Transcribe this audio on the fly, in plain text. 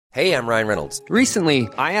Hey, I'm Ryan Reynolds. Recently,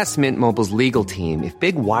 I asked Mint Mobile's legal team if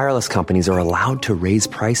big wireless companies are allowed to raise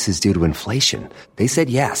prices due to inflation. They said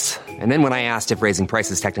yes. And then when I asked if raising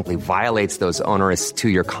prices technically violates those onerous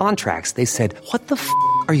two-year contracts, they said, "What the f***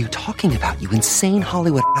 are you talking about, you insane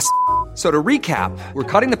Hollywood ass?" So to recap, we're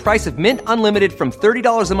cutting the price of Mint Unlimited from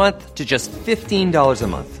 $30 a month to just $15 a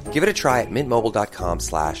month. Give it a try at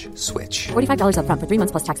mintmobile.com/switch. $45 up front for 3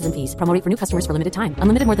 months plus taxes and fees. Promo rate for new customers for limited time.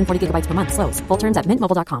 Unlimited more than 40 gigabytes per month. Slows full terms at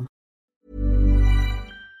mintmobile.com.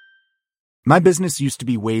 My business used to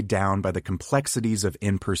be weighed down by the complexities of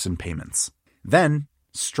in-person payments. Then,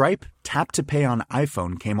 Stripe Tap to Pay on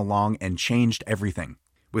iPhone came along and changed everything.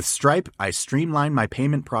 With Stripe, I streamlined my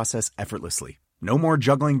payment process effortlessly. No more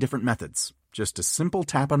juggling different methods. Just a simple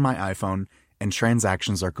tap on my iPhone and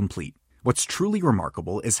transactions are complete. What's truly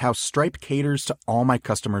remarkable is how Stripe caters to all my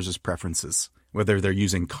customers' preferences. Whether they're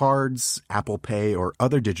using cards, Apple Pay, or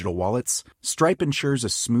other digital wallets, Stripe ensures a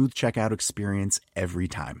smooth checkout experience every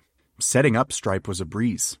time. Setting up Stripe was a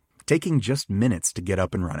breeze, taking just minutes to get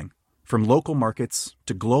up and running. From local markets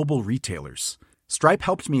to global retailers, Stripe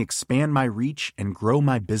helped me expand my reach and grow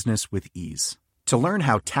my business with ease. To learn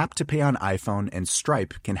how Tap to Pay on iPhone and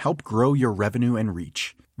Stripe can help grow your revenue and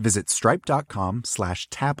reach, visit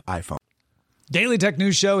stripe.com/tapiphone. Daily Tech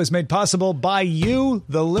News Show is made possible by you,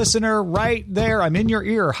 the listener, right there. I'm in your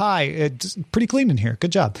ear. Hi. It's pretty clean in here.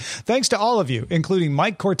 Good job. Thanks to all of you, including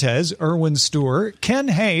Mike Cortez, Erwin Stewart, Ken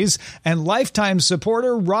Hayes, and lifetime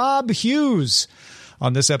supporter Rob Hughes.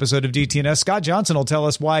 On this episode of DTNS, Scott Johnson will tell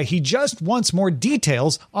us why he just wants more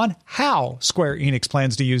details on how Square Enix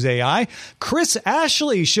plans to use AI. Chris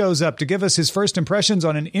Ashley shows up to give us his first impressions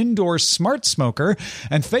on an indoor smart smoker.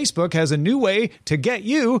 And Facebook has a new way to get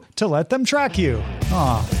you to let them track you.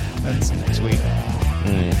 Aw, that's sweet.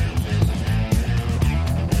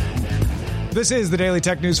 This is the Daily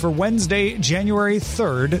Tech News for Wednesday, January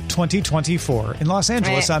 3rd, 2024. In Los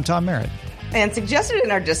Angeles, I'm Tom Merritt. And suggested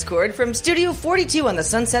in our Discord from Studio 42 on the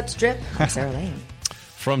Sunset Strip, I'm Sarah Lane.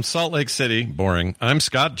 From Salt Lake City, boring, I'm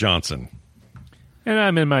Scott Johnson. And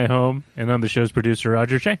I'm in my home, and I'm the show's producer,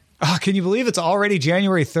 Roger Shea. Oh, can you believe it's already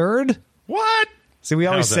January 3rd? What? See, we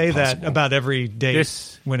always say that about every day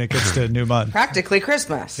when it gets to a new month. Practically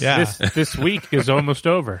Christmas. Yeah. This week is almost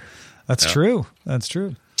over. That's true. That's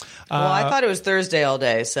true. Well, I thought it was Thursday all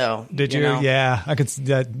day, so... Did you? know. Yeah, I could.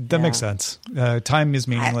 That makes sense. Time is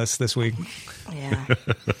meaningless this week. Yeah.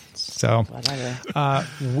 So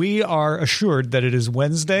we are assured that it is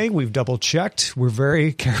Wednesday. We've double-checked. We're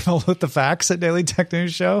very careful with the facts at Daily Tech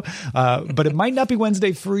News Show. But it might not be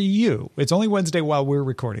Wednesday for you. It's only Wednesday while we're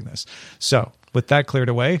recording this. So with that cleared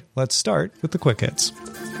away, let's start with the quick hits.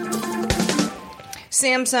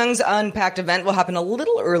 Samsung's Unpacked event will happen a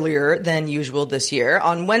little earlier than usual this year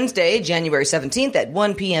on Wednesday, January 17th at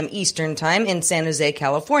 1 p.m. Eastern Time in San Jose,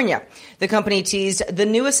 California. The company teased the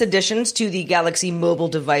newest additions to the Galaxy mobile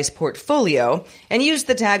device portfolio and used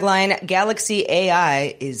the tagline, "Galaxy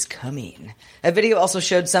AI is coming." A video also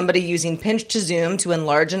showed somebody using pinch to zoom to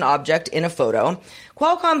enlarge an object in a photo.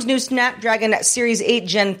 Qualcomm's new Snapdragon Series 8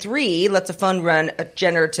 Gen 3 lets a phone run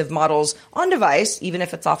generative models on device, even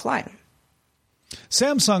if it's offline.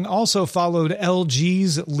 Samsung also followed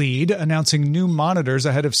LG's lead, announcing new monitors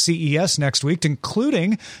ahead of CES next week,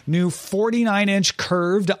 including new 49-inch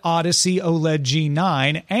curved Odyssey OLED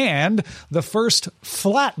G9 and the first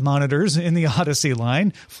flat monitors in the Odyssey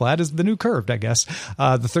line. Flat is the new curved, I guess.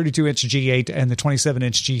 The 32-inch G8 and the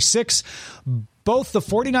 27-inch G6. Both the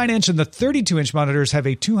 49-inch and the 32-inch monitors have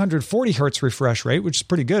a 240 hertz refresh rate, which is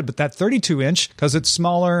pretty good. But that 32-inch, because it's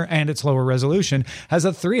smaller and it's lower resolution, has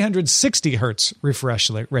a 360 hertz refresh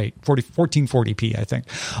rate, 1440p, I think.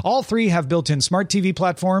 All three have built-in smart TV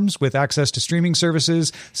platforms with access to streaming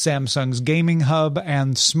services, Samsung's gaming hub,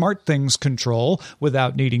 and SmartThings control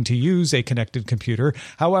without needing to use a connected computer.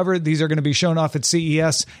 However, these are going to be shown off at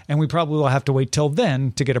CES, and we probably will have to wait till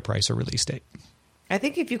then to get a price or release date. I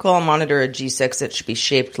think if you call a monitor a G6, it should be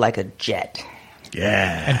shaped like a jet.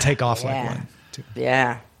 Yeah. And take off like one, too.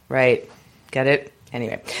 Yeah, right. Get it?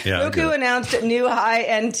 Anyway, Roku announced new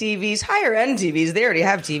higher-end TVs, they already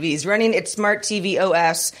have TVs, running its Smart TV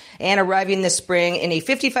OS and arriving this spring in a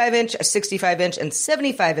 55-inch, a 65-inch, and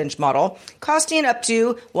 75-inch model, costing up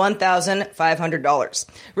to $1,500.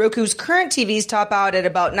 Roku's current TVs top out at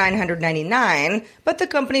about $999, but the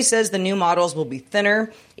company says the new models will be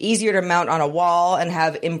thinner, easier to mount on a wall, and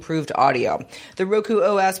have improved audio. The Roku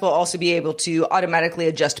OS will also be able to automatically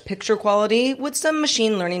adjust picture quality with some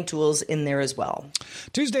machine learning tools in there as well.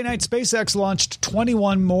 Tuesday night, SpaceX launched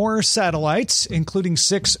 21 more satellites, including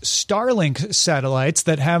 6 Starlink satellites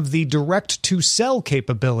that have the direct-to-cell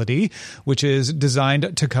capability, which is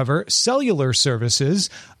designed to cover cellular services,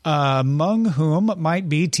 among whom might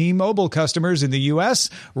be T-Mobile customers in the U.S.,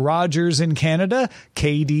 Rogers in Canada,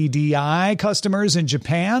 KDDI customers in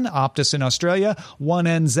Japan, Optus in Australia,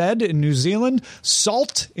 1NZ in New Zealand,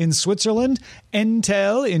 Salt in Switzerland,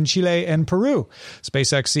 Entel in Chile and Peru.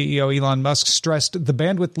 SpaceX CEO Elon Musk stressed the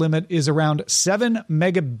bandwidth limit is around 7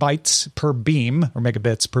 megabytes per beam, or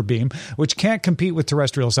megabits per beam, which can't compete with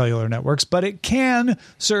terrestrial cellular networks, but it can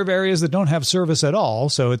serve areas that don't have service at all,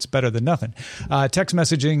 so it's better than nothing. Text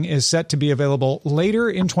messaging is set to be available later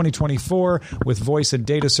in 2024, with voice and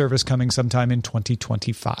data service coming sometime in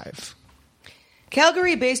 2025.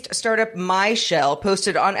 Calgary-based startup MyShell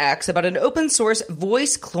posted on X about an open-source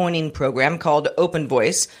voice cloning program called Open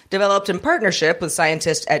Voice, developed in partnership with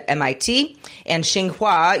scientists at MIT and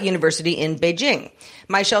Tsinghua University in Beijing.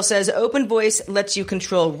 MyShell says Open Voice lets you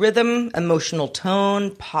control rhythm, emotional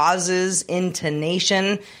tone, pauses,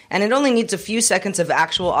 intonation, and it only needs a few seconds of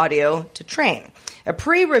actual audio to train. A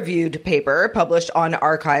pre-reviewed paper published on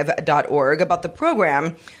archive.org about the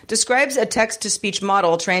program describes a text-to-speech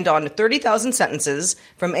model trained on 30,000 sentences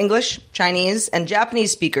from English, Chinese, and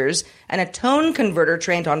Japanese speakers, and a tone converter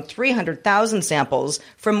trained on 300,000 samples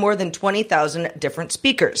from more than 20,000 different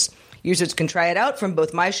speakers. Users can try it out from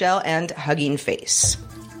both MyShell and Hugging Face.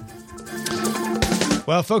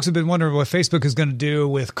 Well, folks have been wondering what Facebook is going to do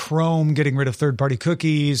with Chrome getting rid of third-party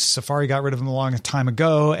cookies. Safari got rid of them a long time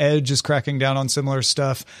ago. Edge is cracking down on similar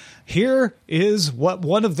stuff. Here is what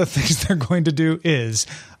one of the things they're going to do is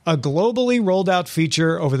a globally rolled out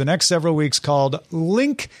feature over the next several weeks called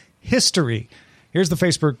Link History. Here's the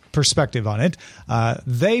Facebook perspective on it.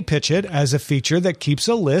 They pitch it as a feature that keeps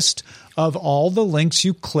a list of all the links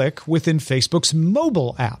you click within Facebook's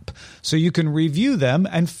mobile app, so you can review them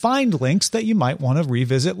and find links that you might want to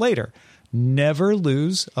revisit later. Never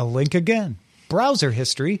lose a link again. Browser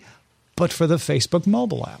history, but for the Facebook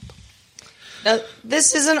mobile app. Now,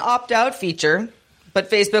 this is an opt-out feature,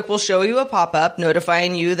 but Facebook will show you a pop-up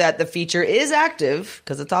notifying you that the feature is active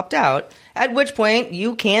because it's opt-out, at which point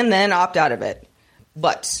you can then opt out of it.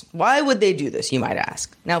 But why would they do this, you might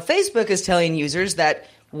ask? Now, Facebook is telling users that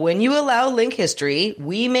when you allow link history,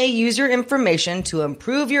 we may use your information to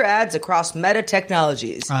improve your ads across Meta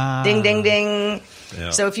technologies. Ding, ding, ding.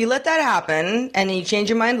 Yeah. So if you let that happen and you change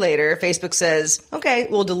your mind later, Facebook says, okay,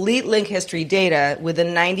 we'll delete link history data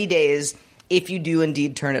within 90 days if you do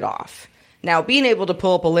indeed turn it off. Now, being able to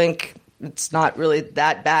pull up a link, it's not really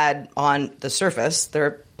that bad on the surface. There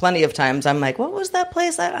are plenty of times I'm like, what was that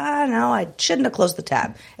place? I don't know. I shouldn't have closed the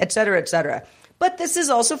tab, et cetera, et cetera. But this is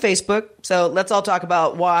also Facebook, so let's all talk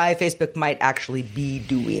about why Facebook might actually be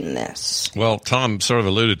doing this. Well, Tom sort of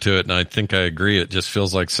alluded to it, and I think I agree. It just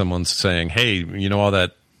feels like someone's saying, hey, you know all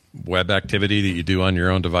that web activity that you do on your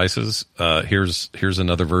own devices? Here's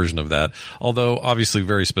another version of that. Although, obviously,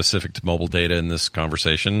 very specific to mobile data in this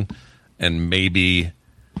conversation, and maybe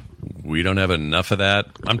we don't have enough of that.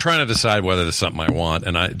 I'm trying to decide whether this is something I want,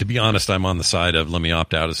 and to be honest, I'm on the side of let me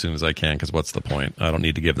opt out as soon as I can, because what's the point? I don't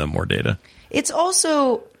need to give them more data. It's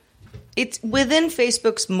within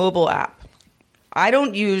Facebook's mobile app. I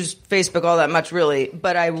don't use Facebook all that much, really,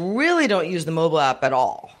 but I really don't use the mobile app at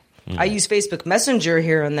all. I use Facebook Messenger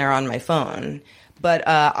here and there on my phone, but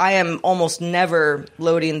I am almost never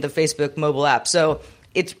loading the Facebook mobile app. So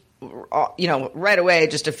it's, right away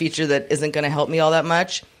just a feature that isn't going to help me all that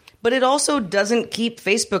much. But it also doesn't keep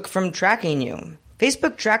Facebook from tracking you.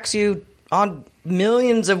 Facebook tracks you on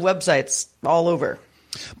millions of websites all over.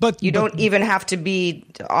 But you don't even have to be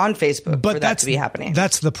on Facebook for that to be happening.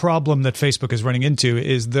 That's the problem that Facebook is running into,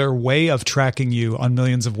 is their way of tracking you on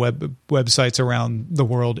millions of websites around the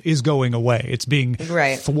world is going away. It's being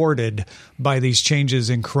thwarted by these changes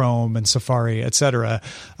in Chrome and Safari, et cetera,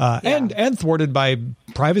 and thwarted by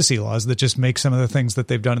privacy laws that just make some of the things that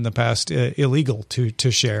they've done in the past illegal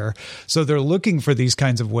to share. So they're looking for these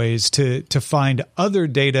kinds of ways to find other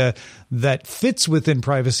data that fits within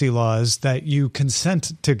privacy laws that you consent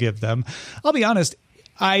to give them. I'll be honest,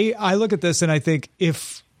 I look at this and I think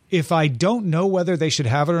if I don't know whether they should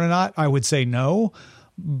have it or not, I would say no.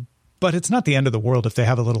 But it's not the end of the world if they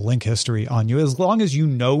have a little link history on you. As long as you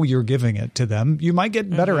know you're giving it to them, you might get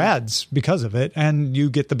better ads because of it, and you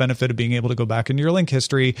get the benefit of being able to go back into your link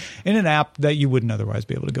history in an app that you wouldn't otherwise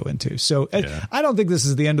be able to go into. So I don't think this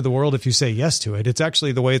is the end of the world if you say yes to it. It's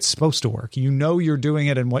actually the way it's supposed to work. You know you're doing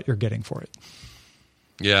it and what you're getting for it.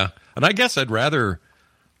 Yeah. And I guess I'd rather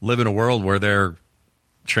live in a world where they're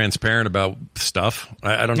transparent about stuff.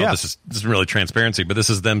 I don't know. Yeah. This isn't really transparency, but this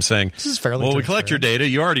is them saying, This is fairly well, we collect your data.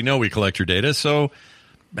 You already know we collect your data. So,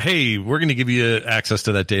 hey, we're going to give you access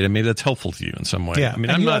to that data. Maybe that's helpful to you in some way. Yeah. I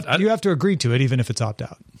mean, and you have to agree to it, even if it's opt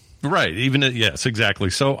out. Right. Yes,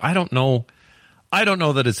 exactly. So I don't know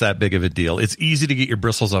that it's that big of a deal. It's easy to get your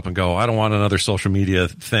bristles up and go, I don't want another social media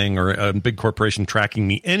thing or a big corporation tracking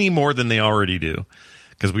me any more than they already do.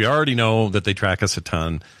 Because we already know that they track us a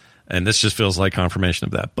ton. And this just feels like confirmation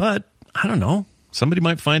of that. But I don't know. Somebody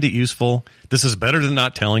might find it useful. This is better than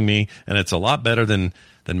not telling me. And it's a lot better than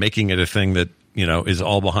making it a thing that, is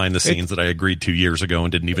all behind the scenes that I agreed to years ago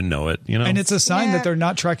and didn't even know it. And it's a sign that they're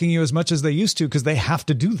not tracking you as much as they used to because they have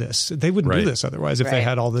to do this. They wouldn't do this otherwise if they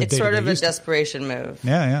had all the data. It's sort of a desperation move.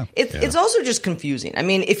 Yeah. It's also just confusing. I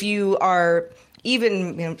mean, if you are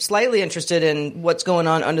even slightly interested in what's going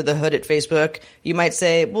on under the hood at Facebook, you might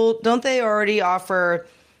say, well, don't they already offer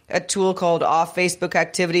a tool called Off Facebook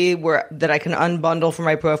Activity that I can unbundle from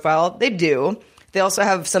my profile? They do. They also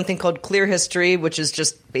have something called Clear History, which is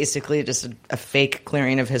just basically just a fake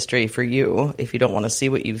clearing of history for you if you don't want to see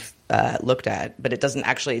what you've looked at, but it doesn't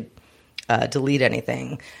actually delete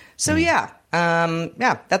anything. So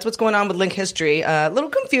that's what's going on with link history. A little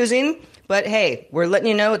confusing, but hey, we're letting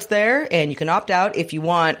you know it's there, and you can opt out if you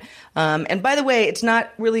want. And by the way, it's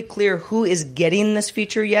not really clear who is getting this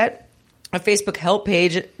feature yet. A Facebook help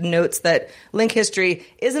page notes that link history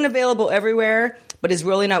isn't available everywhere, but is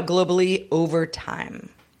rolling out globally over time.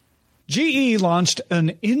 GE launched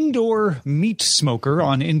an indoor meat smoker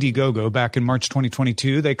on Indiegogo back in March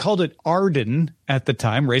 2022. They called it Arden at the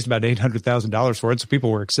time, raised about $800,000 for it, so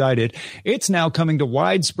people were excited. It's now coming to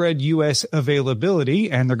widespread U.S.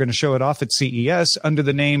 availability, and they're going to show it off at CES under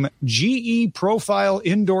the name GE Profile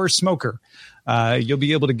Indoor Smoker. You'll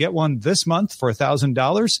be able to get one this month for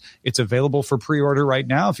 $1,000. It's available for pre-order right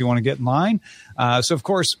now if you want to get in line. So, of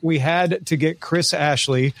course, we had to get Chris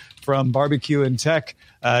Ashley from Barbecue and Tech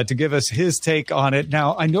to give us his take on it.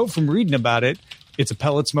 Now, I know from reading about it, it's a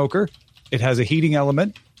pellet smoker. It has a heating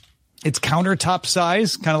element. It's countertop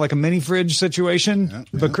size, kind of like a mini fridge situation.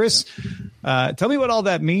 But, Chris, tell me what all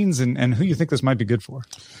that means and who you think this might be good for.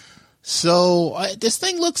 So this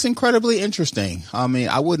thing looks incredibly interesting. I mean,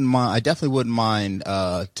 I definitely wouldn't mind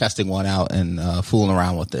testing one out and fooling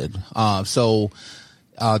around with it.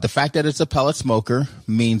 The fact that it's a pellet smoker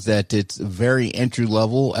means that it's very entry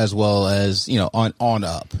level as well as, on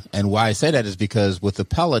up. And why I say that is because with the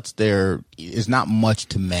pellets, there is not much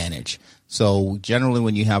to manage. So generally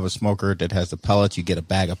when you have a smoker that has the pellets, you get a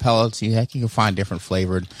bag of pellets. You can find different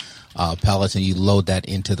flavored pellets, and you load that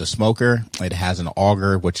into the smoker. It has an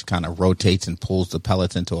auger which kind of rotates and pulls the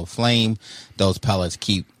pellets into a flame. Those pellets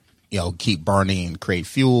keep burning and create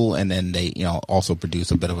fuel, and then they also produce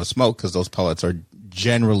a bit of a smoke because those pellets are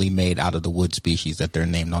generally made out of the wood species that they're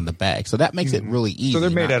named on the bag. So that makes it really easy. So they're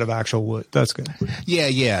made out of actual wood. That's good.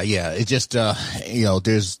 Yeah. It just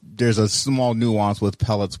there's a small nuance with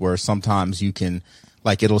pellets where sometimes you can,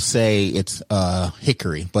 like, it'll say it's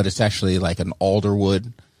hickory, but it's actually like an alder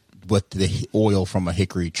wood with the oil from a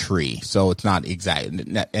hickory tree. So it's not exact.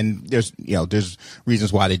 And there's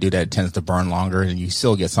reasons why they do that. It tends to burn longer and you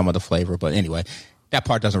still get some of the flavor. But anyway, that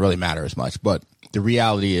part doesn't really matter as much. But the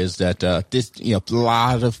reality is that a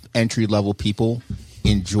lot of entry level people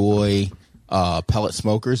enjoy pellet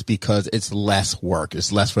smokers because it's less work.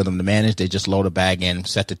 It's less for them to manage. They just load a bag in,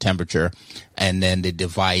 set the temperature, and then the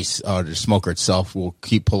device or the smoker itself will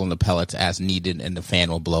keep pulling the pellets as needed, and the fan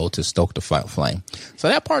will blow to stoke the flame. So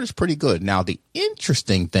that part is pretty good. Now, the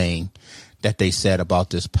interesting thing that they said about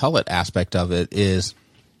this pellet aspect of it is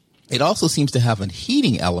it also seems to have a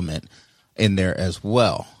heating element in there as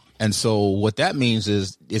well. And so what that means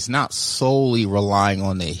is it's not solely relying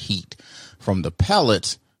on the heat from the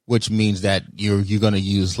pellets, which means that you're going to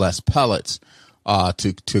use less pellets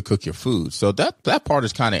to cook your food. So that part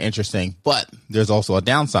is kind of interesting, but there's also a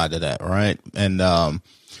downside to that, right? And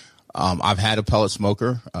I've had a pellet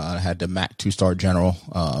smoker. I had the Mac 2-Star General,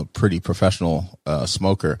 pretty professional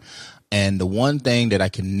smoker. And the one thing that I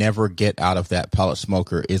can never get out of that pellet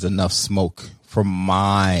smoker is enough smoke for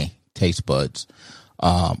my taste buds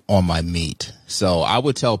on my meat. So I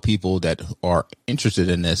would tell people that are interested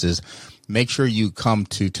in this is make sure you come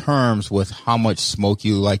to terms with how much smoke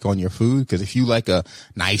you like on your food. Because if you like a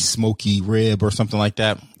nice smoky rib or something like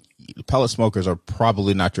that, pellet smokers are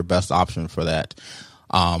probably not your best option for that.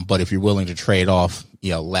 But if you're willing to trade off,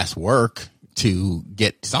 less work to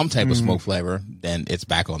get some type of smoke flavor, then it's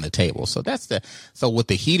back on the table. So so with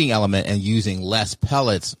the heating element and using less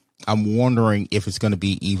pellets, I'm wondering if it's going to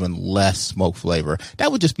be even less smoke flavor.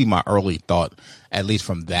 That would just be my early thought, at least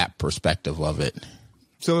from that perspective of it.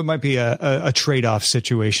 So it might be a trade-off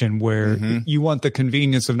situation where you want the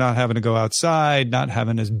convenience of not having to go outside, not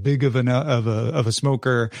having as big of a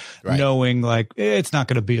smoker, knowing like it's not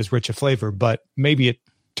going to be as rich a flavor, but maybe it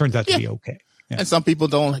turns out to be okay. Yeah. And some people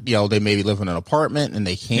don't, they maybe live in an apartment and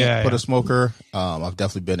they can't put a smoker. I've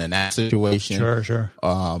definitely been in that situation. Sure.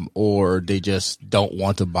 Or they just don't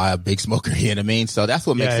want to buy a big smoker. You know what I mean? So that's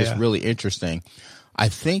what makes this really interesting. I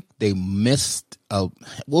think they missed.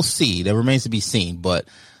 We'll see. That remains to be seen. But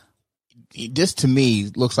this to me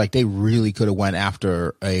looks like they really could have went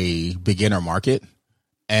after a beginner market.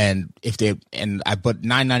 And but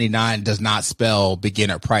 $9.99 does not spell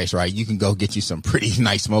beginner price, right? You can go get you some pretty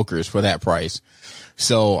nice smokers for that price.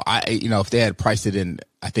 So if they had priced it in,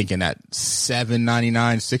 I think in that $7.99,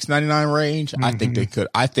 $6.99 range, I think they could.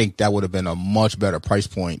 I think that would have been a much better price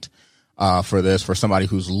point for somebody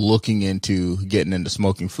who's looking into getting into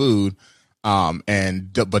smoking food,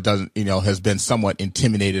 but doesn't, has been somewhat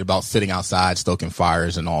intimidated about sitting outside, stoking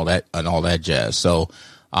fires and all that jazz. So,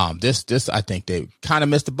 this, I think they kind of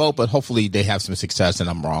missed the boat, but hopefully they have some success and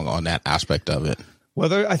I'm wrong on that aspect of it.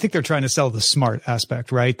 Well, I think they're trying to sell the smart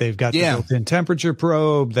aspect, right? They've got the built-in temperature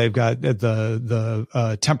probe. They've got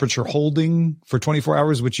the temperature holding for 24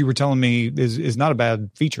 hours, which you were telling me is not a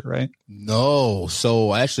bad feature, right? No.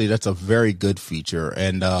 So actually that's a very good feature.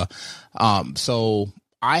 And, so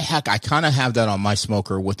I kind of have that on my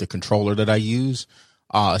smoker with the controller that I use.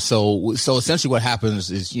 So essentially what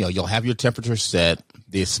happens is, you'll have your temperature set.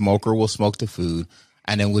 The smoker will smoke the food.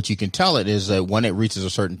 And then what you can tell it is that when it reaches a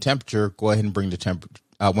certain temperature, go ahead and bring the temperature.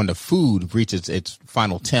 When the food reaches its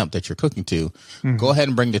final temp that you're cooking to, go ahead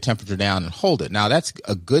and bring the temperature down and hold it. Now that's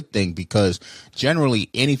a good thing because generally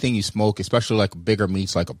anything you smoke, especially like bigger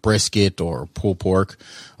meats like a brisket or pulled pork,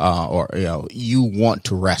 you want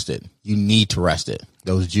to rest it. You need to rest it.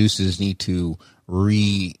 Those juices need to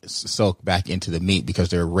re-soak back into the meat because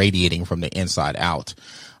they're radiating from the inside out.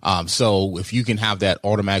 So if you can have that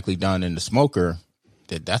automatically done in the smoker,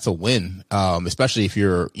 that's a win. Especially if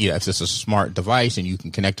if it's a smart device and you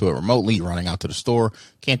can connect to it remotely, running out to the store.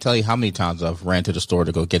 Can't tell you how many times I've ran to the store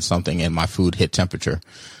to go get something and my food hit temperature.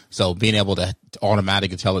 So being able to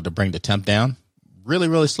automatically tell it to bring the temp down, really,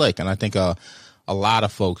 really slick. And I think, a lot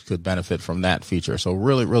of folks could benefit from that feature. So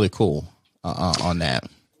really, really cool, on that.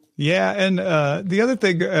 Yeah, and the other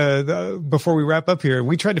thing, before we wrap up here,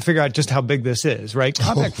 we tried to figure out just how big this is, right?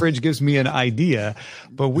 Compact Fridge gives me an idea,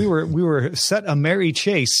 but we were set a merry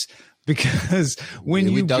chase because when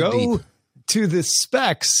you go to the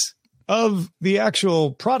specs of the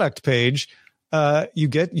actual product page, you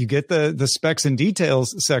get the specs and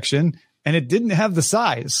details section, and it didn't have the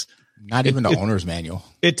size. Not even the owner's manual.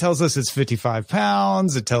 It tells us it's 55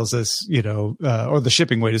 pounds. It tells us, or the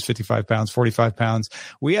shipping weight is 55 pounds, 45 pounds.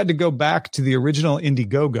 We had to go back to the original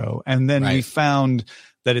Indiegogo, and then we found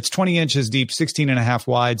that it's 20 inches deep, 16 and a half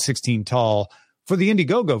wide, 16 tall for the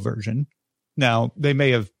Indiegogo version. Now, they may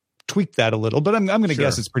have tweaked that a little, but I'm going to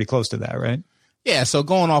guess it's pretty close to that, right? Yeah, so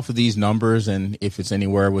going off of these numbers, and if it's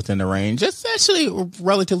anywhere within the range, it's actually a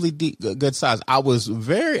relatively good size. I was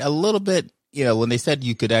a little bit, when they said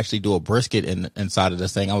you could actually do a brisket inside of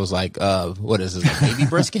this thing, I was like, what is this, a baby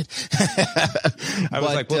brisket? I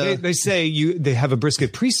was like, well, they say they have a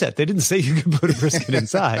brisket preset. They didn't say you could put a brisket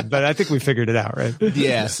inside, but I think we figured it out, right?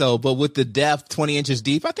 Yeah, but with the depth, 20 inches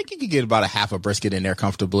deep, I think you could get about a half a brisket in there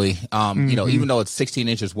comfortably. Even though it's 16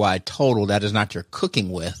 inches wide total, that is not your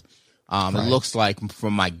cooking width. It looks like,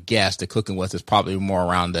 from my guess, the cooking width is probably more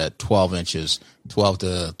around the 12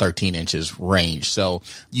 to 13 inches range. So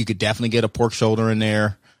you could definitely get a pork shoulder in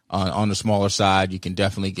there on the smaller side. You can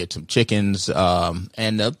definitely get some chickens,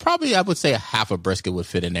 and probably I would say a half a brisket would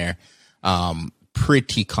fit in there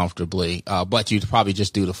pretty comfortably. But you'd probably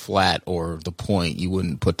just do the flat or the point. You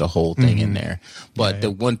wouldn't put the whole thing in there. But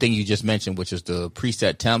the one thing you just mentioned, which is the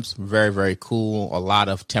preset temps, very, very cool. A lot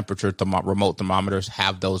of temperature remote thermometers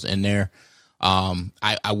have those in there.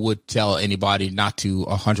 I would tell anybody not to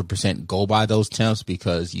 100% go by those temps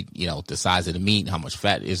because the size of the meat, how much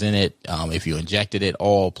fat is in it, if you injected it,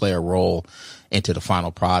 all play a role into the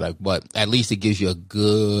final product. But at least it gives you a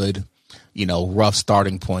good, rough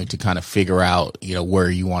starting point to kind of figure out, where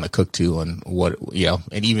you want to cook to and what,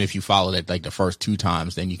 and even if you follow that like the first 2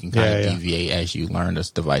 times, then you can kind of deviate as you learn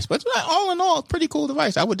this device. But all in all, a pretty cool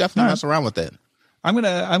device. I would definitely mess around with it. I'm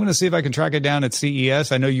gonna see if I can track it down at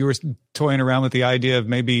CES. I know you were toying around with the idea of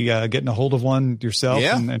maybe getting a hold of one yourself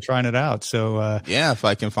and trying it out. So if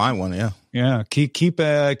I can find one, keep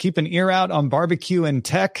an ear out on barbecue and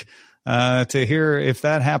tech to hear if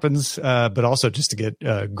that happens, but also just to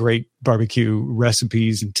get great barbecue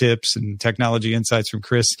recipes and tips and technology insights from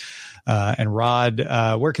Chris and Rod.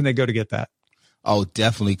 Where can they go to get that? Oh,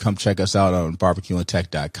 definitely come check us out on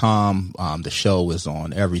barbecueandtech.com. The show is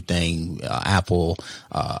on everything, Apple,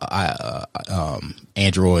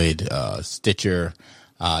 Android, Stitcher.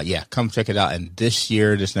 Come check it out. And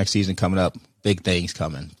this next season coming up, big things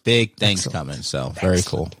coming. Excellent. So very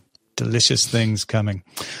cool. Delicious things coming.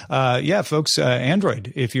 Folks,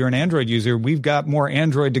 Android. If you're an Android user, we've got more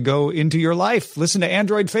Android to go into your life. Listen to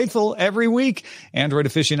Android Faithful every week. Android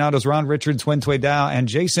aficionados Ron Richards, Wen Tui Dao, and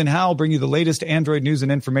Jason Howell bring you the latest Android news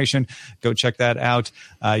and information. Go check that out.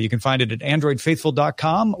 You can find it at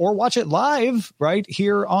androidfaithful.com or watch it live right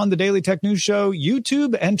here on the Daily Tech News Show,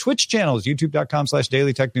 YouTube and Twitch channels,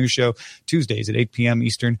 youtube.com/Daily Tech News Show, Tuesdays at 8 p.m.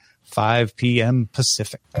 Eastern, 5 p.m.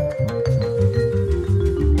 Pacific.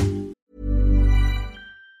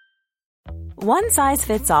 One size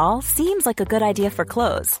fits all seems like a good idea for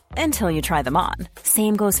clothes until you try them on.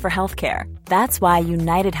 Same goes for healthcare. That's why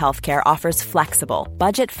United Healthcare offers flexible,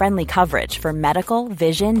 budget-friendly coverage for medical,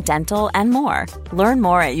 vision, dental, and more. Learn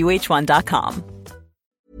more at uh1.com.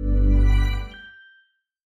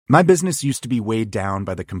 My business used to be weighed down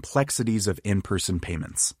by the complexities of in-person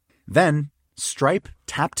payments. Then, Stripe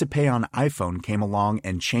Tap to Pay on iPhone came along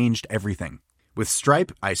and changed everything. With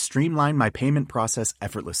Stripe, I streamlined my payment process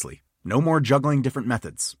effortlessly. No more juggling different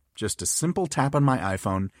methods. Just a simple tap on my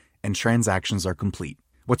iPhone and transactions are complete.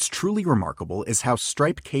 What's truly remarkable is how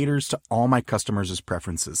Stripe caters to all my customers'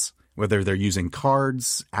 preferences. Whether they're using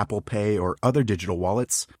cards, Apple Pay, or other digital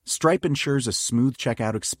wallets, Stripe ensures a smooth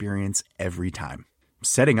checkout experience every time.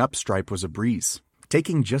 Setting up Stripe was a breeze,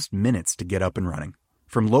 taking just minutes to get up and running.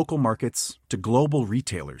 From local markets to global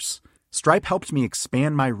retailers, Stripe helped me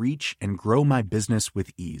expand my reach and grow my business with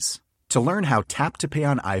ease. To learn how Tap to Pay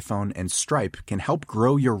on iPhone and Stripe can help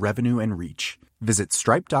grow your revenue and reach, visit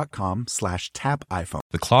stripe.com/tapiphone.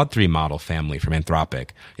 The Claude 3 model family from Anthropic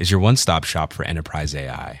is your one-stop shop for enterprise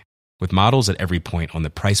AI. With models at every point on the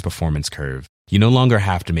price-performance curve, you no longer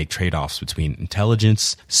have to make trade-offs between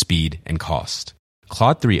intelligence, speed, and cost.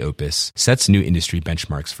 Claude 3 Opus sets new industry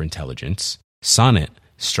benchmarks for intelligence. Sonnet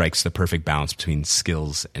strikes the perfect balance between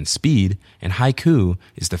skills and speed. And Haiku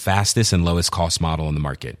is the fastest and lowest cost model in the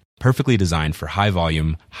market, perfectly designed for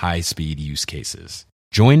high-volume, high-speed use cases.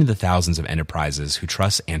 Join the thousands of enterprises who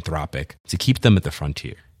trust Anthropic to keep them at the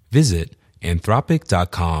frontier. Visit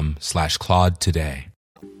anthropic.com/Claude today.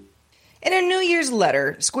 In a New Year's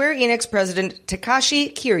letter, Square Enix president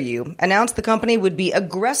Takashi Kiryu announced the company would be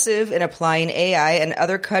aggressive in applying AI and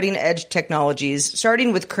other cutting-edge technologies,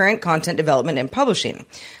 starting with current content development and publishing.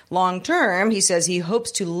 Long term, he says he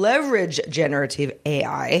hopes to leverage generative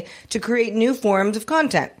AI to create new forms of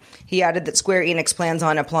content. He added that Square Enix plans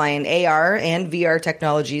on applying AR and VR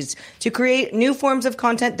technologies to create new forms of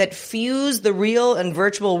content that fuse the real and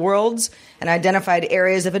virtual worlds and identified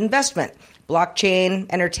areas of investment: blockchain,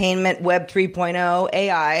 entertainment, Web 3.0,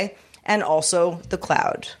 AI, and also the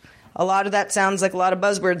cloud. A lot of that sounds like a lot of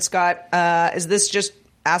buzzwords, Scott. Is this just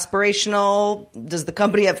aspirational? Does the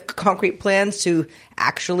company have concrete plans to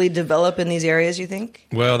actually develop in these areas, you think?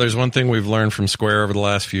 Well, there's one thing we've learned from Square over the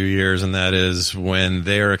last few years, and that is when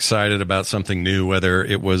they're excited about something new, whether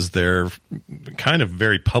it was their kind of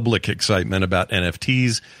very public excitement about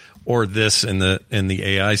NFTs or this in the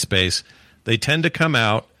AI space, they tend to come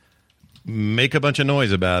out, make a bunch of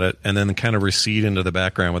noise about it, and then kind of recede into the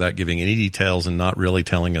background without giving any details and not really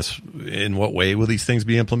telling us in what way will these things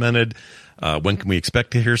be implemented. When can we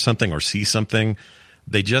expect to hear something or see something?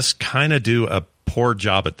 They just kind of do a poor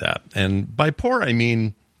job at that. And by poor, I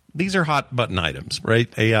mean these are hot button items,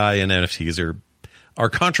 right? AI and NFTs are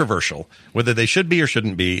controversial, whether they should be or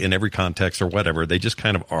shouldn't be in every context or whatever. They just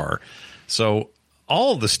kind of are. So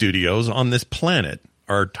all the studios on this planet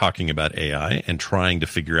are talking about AI and trying to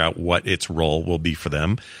figure out what its role will be for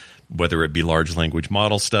them, whether it be large language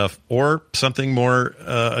model stuff or something more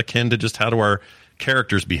akin to just how do our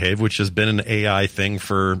characters behave, which has been an AI thing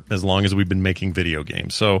for as long as we've been making video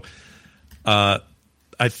games. So I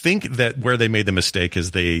think that where they made the mistake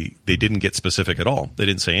is they didn't get specific at all. They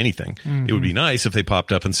didn't say anything. Mm-hmm. It would be nice if they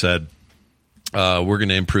popped up and said, we're going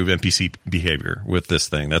to improve NPC behavior with this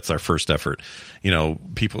thing. That's our first effort. You know,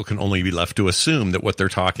 people can only be left to assume that what they're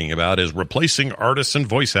talking about is replacing artists and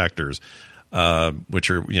voice actors,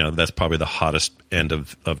 which are, you know, that's probably the hottest end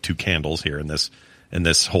of two candles here in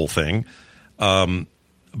this whole thing.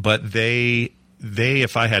 But they,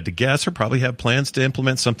 if I had to guess, or probably have plans to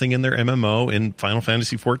implement something in their MMO in Final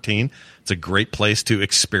Fantasy XIV. It's a great place to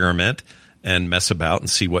experiment and mess about and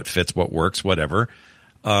see what fits, what works, whatever.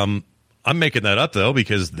 I'm making that up though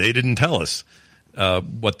because they didn't tell us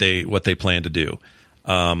what they plan to do.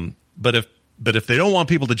 But if they don't want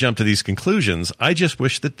people to jump to these conclusions, I just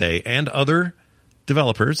wish that they and other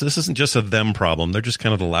developers, this isn't just a them problem, they're just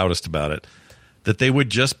kind of the loudest about it, that they would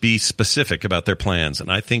just be specific about their plans.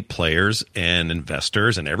 And I think players and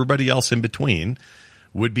investors and everybody else in between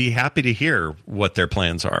would be happy to hear what their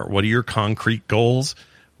plans are. What are your concrete goals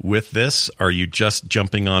with this? Are you just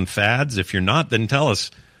jumping on fads? If you're not, then tell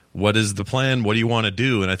us, what is the plan? What do you want to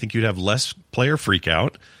do? And I think you'd have less player freak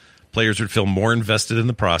out. Players would feel more invested in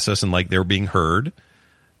the process and like they're being heard.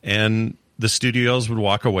 And the studios would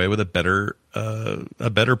walk away with a better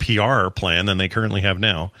PR plan than they currently have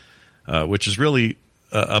now, which is really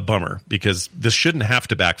a bummer, because this shouldn't have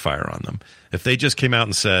to backfire on them. If they just came out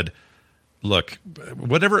and said, look,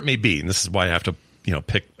 whatever it may be, and this is why I have to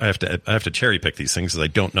pick. I have to cherry pick these things because I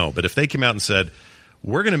don't know. But if they came out and said,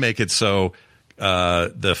 we're going to make it so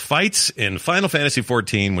the fights in Final Fantasy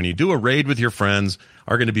XIV, when you do a raid with your friends,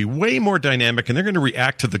 are going to be way more dynamic, and they're going to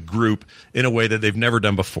react to the group in a way that they've never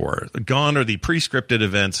done before. Gone are the pre-scripted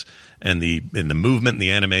events and the movement and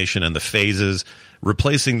the animation and the phases.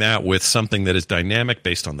 Replacing that with something that is dynamic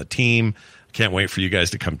based on the team. Can't wait for you guys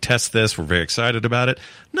to come test this. We're very excited about it.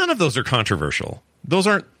 None of those are controversial. Those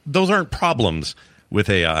aren't problems with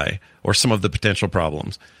AI or some of the potential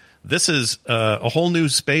problems. This is a whole new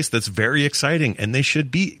space that's very exciting, and they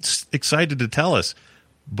should be excited to tell us,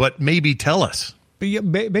 but maybe tell us. But it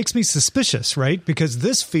makes me suspicious, right? Because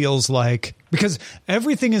this feels like, because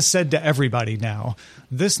everything is said to everybody now,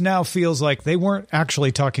 this now feels like they weren't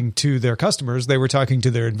actually talking to their customers. They were talking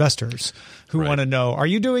to their investors who want to know, are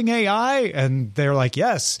you doing AI? And they're like,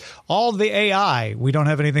 yes, all the AI. We don't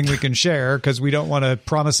have anything we can share because we don't want to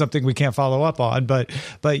promise something we can't follow up on. But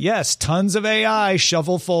yes, tons of AI,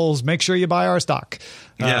 shovelfuls. Make sure you buy our stock.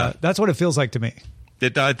 Yeah. That's what it feels like to me.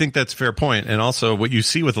 I think that's a fair point. And also what you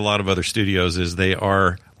see with a lot of other studios is they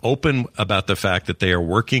are open about the fact that they are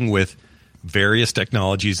working with various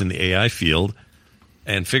technologies in the AI field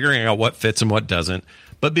and figuring out what fits and what doesn't,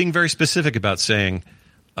 but being very specific about saying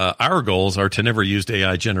our goals are to never use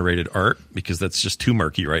AI-generated art because that's just too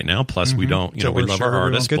murky right now. Plus, we don't, we love our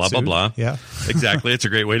artists, blah, blah, blah. Yeah, exactly. It's a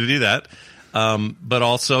great way to do that. But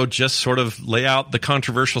also just sort of lay out the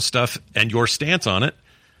controversial stuff and your stance on it.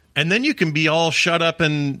 And then you can be all shut up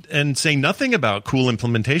and say nothing about cool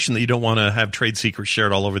implementation that you don't want to have trade secrets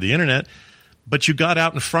shared all over the internet. But you got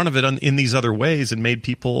out in front of it in these other ways and made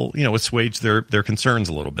people, assuage their concerns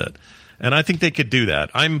a little bit. And I think they could do that.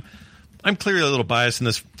 I'm clearly a little biased in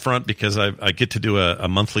this front because I get to do a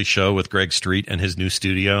monthly show with Greg Street and his new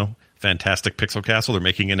studio, Fantastic Pixel Castle. They're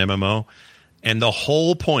making an MMO. And the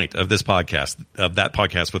whole point of this podcast, of that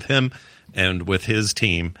podcast with him and with his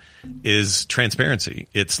team, is transparency.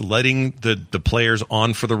 It's letting the players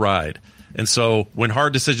on for the ride. And so when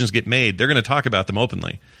hard decisions get made, they're going to talk about them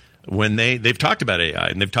openly. When they've talked about AI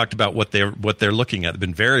and they've talked about what they're looking at, they've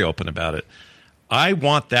been very open about it. I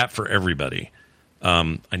want that for everybody.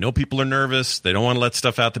 I know people are nervous. They don't want to let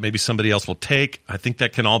stuff out that maybe somebody else will take. I think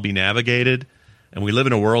that can all be navigated. And we live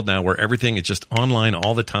in a world now where everything is just online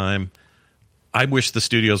all the time. I wish the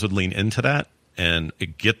studios would lean into that and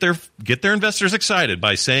get their investors excited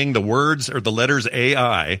by saying the words or the letters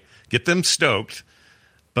AI, get them stoked,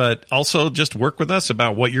 but also just work with us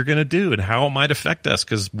about what you're going to do and how it might affect us,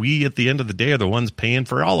 because we, at the end of the day, are the ones paying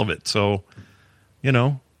for all of it. So,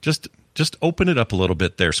 just open it up a little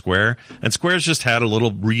bit there, Square. And Square's just had a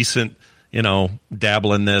little recent,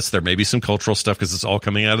 dabble in this. There may be some cultural stuff because it's all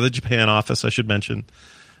coming out of the Japan office, I should mention.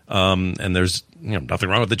 And there's nothing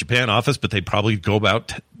wrong with the Japan office, but they probably go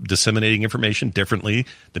about disseminating information differently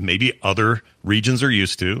than maybe other regions are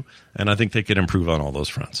used to. And I think they could improve on all those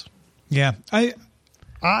fronts. Yeah.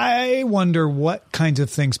 I wonder what kinds of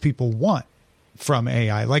things people want from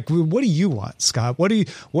AI. Like, what do you want, Scott? What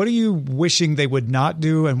are you wishing they would not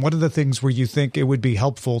do? And what are the things where you think it would be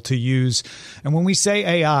helpful to use? And when we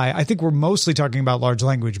say AI, I think we're mostly talking about large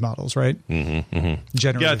language models, right? Mm-hmm, mm-hmm.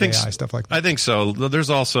 Generative AI, stuff like that. I think so. There's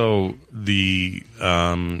also the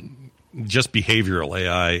just behavioral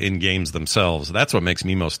AI in games themselves. That's what makes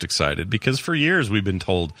me most excited, because for years we've been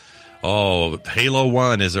told, Halo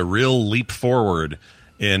 1 is a real leap forward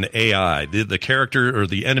in AI. The character or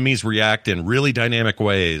the enemies react in really dynamic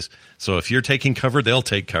ways. So if you're taking cover, they'll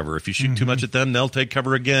take cover. If you shoot too much at them, they'll take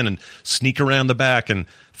cover again and sneak around the back and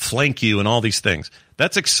flank you and all these things.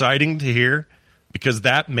 That's exciting to hear because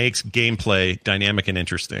that makes gameplay dynamic and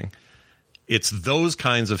interesting. It's those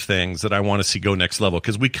kinds of things that I want to see go next level,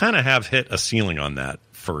 because we kind of have hit a ceiling on that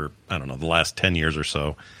for, the last 10 years or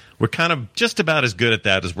so. We're kind of just about as good at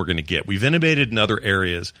that as we're going to get. We've innovated in other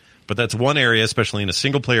areas, but that's one area, especially in a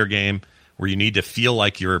single-player game, where you need to feel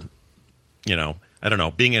like you're,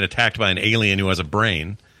 being attacked by an alien who has a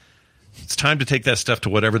brain. It's time to take that stuff to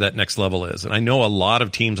whatever that next level is. And I know a lot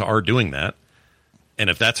of teams are doing that. And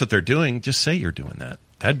if that's what they're doing, just say you're doing that.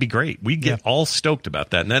 That'd be great. We get all stoked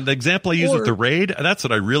about that. And that, the example I use with the raid, that's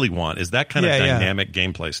what I really want, is that kind of dynamic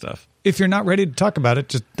gameplay stuff. If you're not ready to talk about it,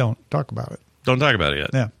 just don't talk about it. Don't talk about it yet.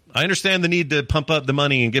 Yeah. I understand the need to pump up the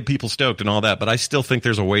money and get people stoked and all that, but I still think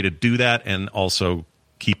there's a way to do that and also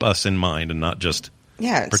keep us in mind and not just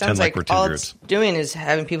it pretend sounds like we're two all groups. it's doing is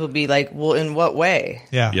having people be like, well, in what way?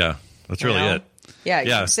 Yeah, that's really it. Yeah,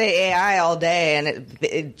 you can say AI all day, and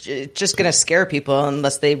it's just going to scare people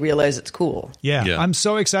unless they realize it's cool. Yeah, I'm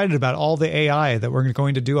so excited about all the AI that we're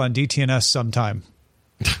going to do on DTNS sometime.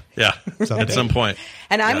 Yeah, at some point.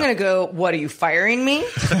 And I'm going to go, what, are you firing me?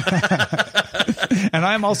 And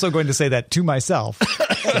I'm also going to say that to myself.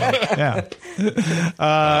 So,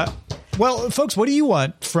 well, folks, what do you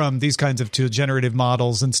want from these kinds of generative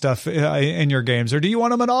models and stuff in your games? Or do you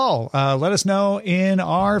want them at all? Let us know in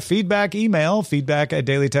our feedback email,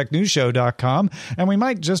 feedback@dailytechnewsshow.com. And we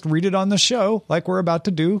might just read it on the show like we're about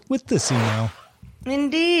to do with this email.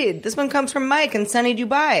 Indeed. This one comes from Mike in sunny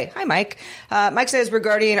Dubai. Hi, Mike. Mike says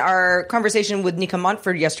regarding our conversation with Nika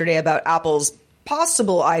Montford yesterday about Apple's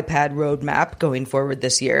possible iPad roadmap going forward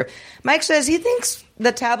this year, Mike says he thinks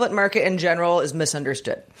the tablet market in general is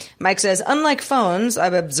misunderstood. Mike says, unlike phones,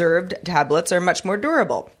 I've observed tablets are much more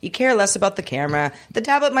durable. You care less about the camera. The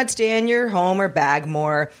tablet might stay in your home or bag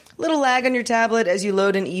more. Little lag on your tablet as you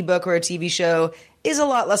load an ebook or a TV show is a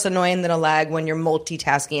lot less annoying than a lag when you're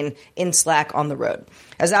multitasking in Slack on the road.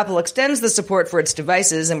 As Apple extends the support for its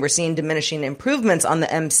devices and we're seeing diminishing improvements on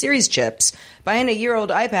the M series chips, buying a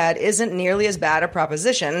year-old iPad isn't nearly as bad a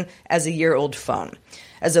proposition as a year-old phone.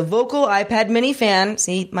 As a vocal iPad mini fan,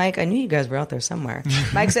 see, Mike, I knew you guys were out there somewhere.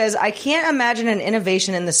 Mike says, I can't imagine an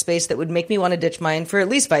innovation in this space that would make me want to ditch mine for at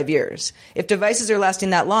least 5 years. If devices are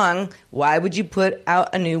lasting that long, why would you put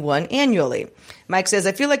out a new one annually? Mike says,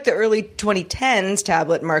 I feel like the early 2010s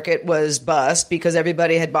tablet market was bust because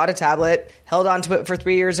everybody had bought a tablet, held on to it for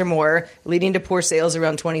 3 years or more, leading to poor sales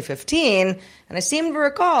around 2015. And I seem to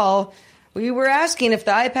recall we were asking if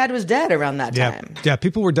the iPad was dead around that time. Yeah,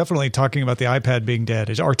 people were definitely talking about the iPad being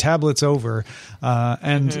dead. Our tablet's over.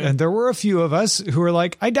 And there were a few of us who were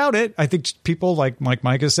like, I doubt it. I think people, like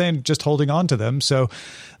Mike is saying, just holding on to them. So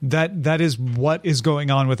that is what is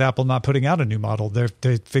going on with Apple not putting out a new model.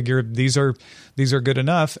 They figure these are good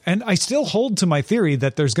enough. And I still hold to my theory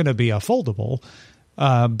that there's going to be a foldable.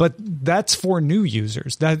 But that's for new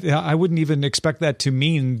users. That I wouldn't even expect that to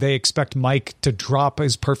mean they expect Mike to drop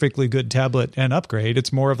his perfectly good tablet and upgrade.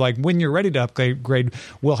 It's more of like, when you're ready to upgrade,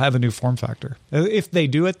 we'll have a new form factor. If they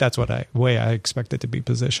do it, that's way I expect it to be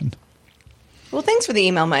positioned. Well, thanks for the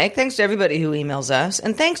email, Mike. Thanks to everybody who emails us.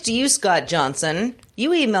 And thanks to you, Scott Johnson.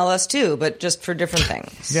 You email us too, but just for different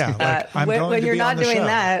things. Yeah. When you're not doing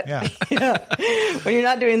that, when you're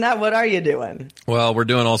not doing that, what are you doing? Well, we're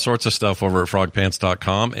doing all sorts of stuff over at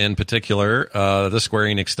frogpants.com. In particular, the Square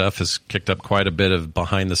Enix stuff has kicked up quite a bit of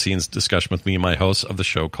behind-the-scenes discussion with me and my hosts of the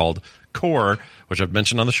show called Core, which I've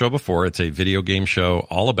mentioned on the show before. It's a video game show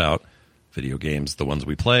all about video games, the ones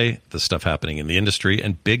we play, the stuff happening in the industry,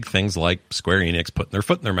 and big things like Square Enix putting their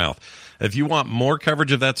foot in their mouth. If you want more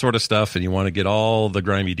coverage of that sort of stuff and you want to get all the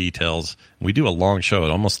grimy details, we do a long show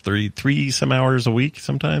at almost three some hours a week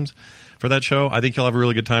sometimes for that show. I think you'll have a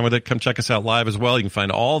really good time with it. Come check us out live as well. You can find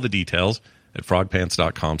all the details at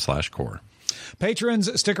frogpants.com/core.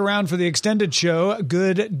 Patrons, stick around for the extended show,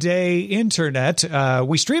 Good Day Internet.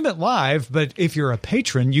 We stream it live, but if you're a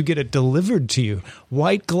patron, you get it delivered to you.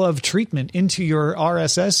 White glove treatment into your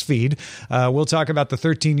RSS feed. We'll talk about the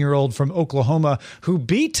 13-year-old from Oklahoma who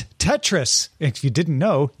beat Tetris. If you didn't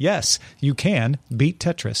know, yes, you can beat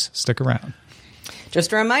Tetris. Stick around.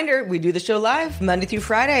 Just a reminder, we do the show live Monday through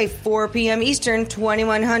Friday, 4 p.m. Eastern,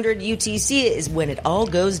 2100 UTC is when it all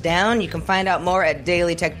goes down. You can find out more at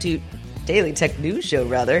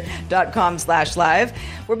dailytechnewsshow.com/live.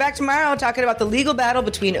 We're back tomorrow talking about the legal battle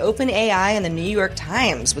between OpenAI and the New York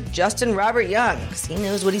Times with Justin Robert Young, because he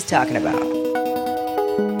knows what he's talking about.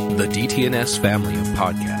 The DTNS family of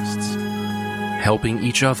podcasts, helping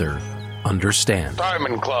each other understand.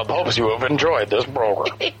 Diamond Club hopes you have enjoyed this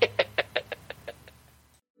program.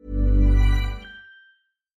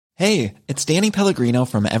 Hey, it's Danny Pellegrino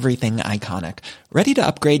from Everything Iconic. Ready to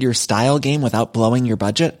upgrade your style game without blowing your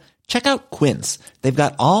budget? Check out Quince. They've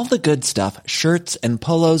got all the good stuff, shirts and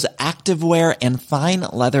polos, activewear, and fine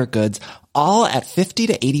leather goods, all at 50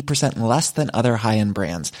 to 80% less than other high-end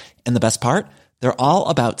brands. And the best part? They're all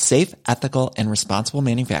about safe, ethical, and responsible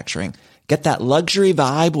manufacturing. Get that luxury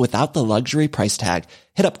vibe without the luxury price tag.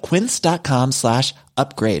 Hit up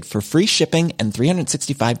quince.com/upgrade for free shipping and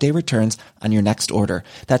 365-day returns on your next order.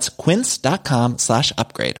 That's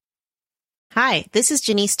quince.com/upgrade. Hi, this is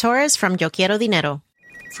Janice Torres from Yo Quiero Dinero.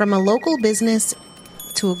 From a local business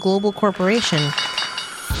to a global corporation,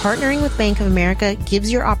 partnering with Bank of America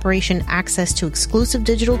gives your operation access to exclusive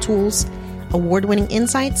digital tools, award-winning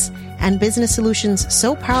insights, and business solutions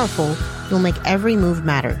so powerful you'll make every move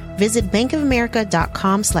matter. Visit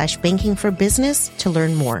bankofamerica.com/banking for business to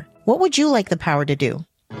learn more. What would you like the power to do?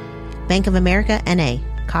 Bank of America, N.A.,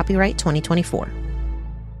 copyright 2024.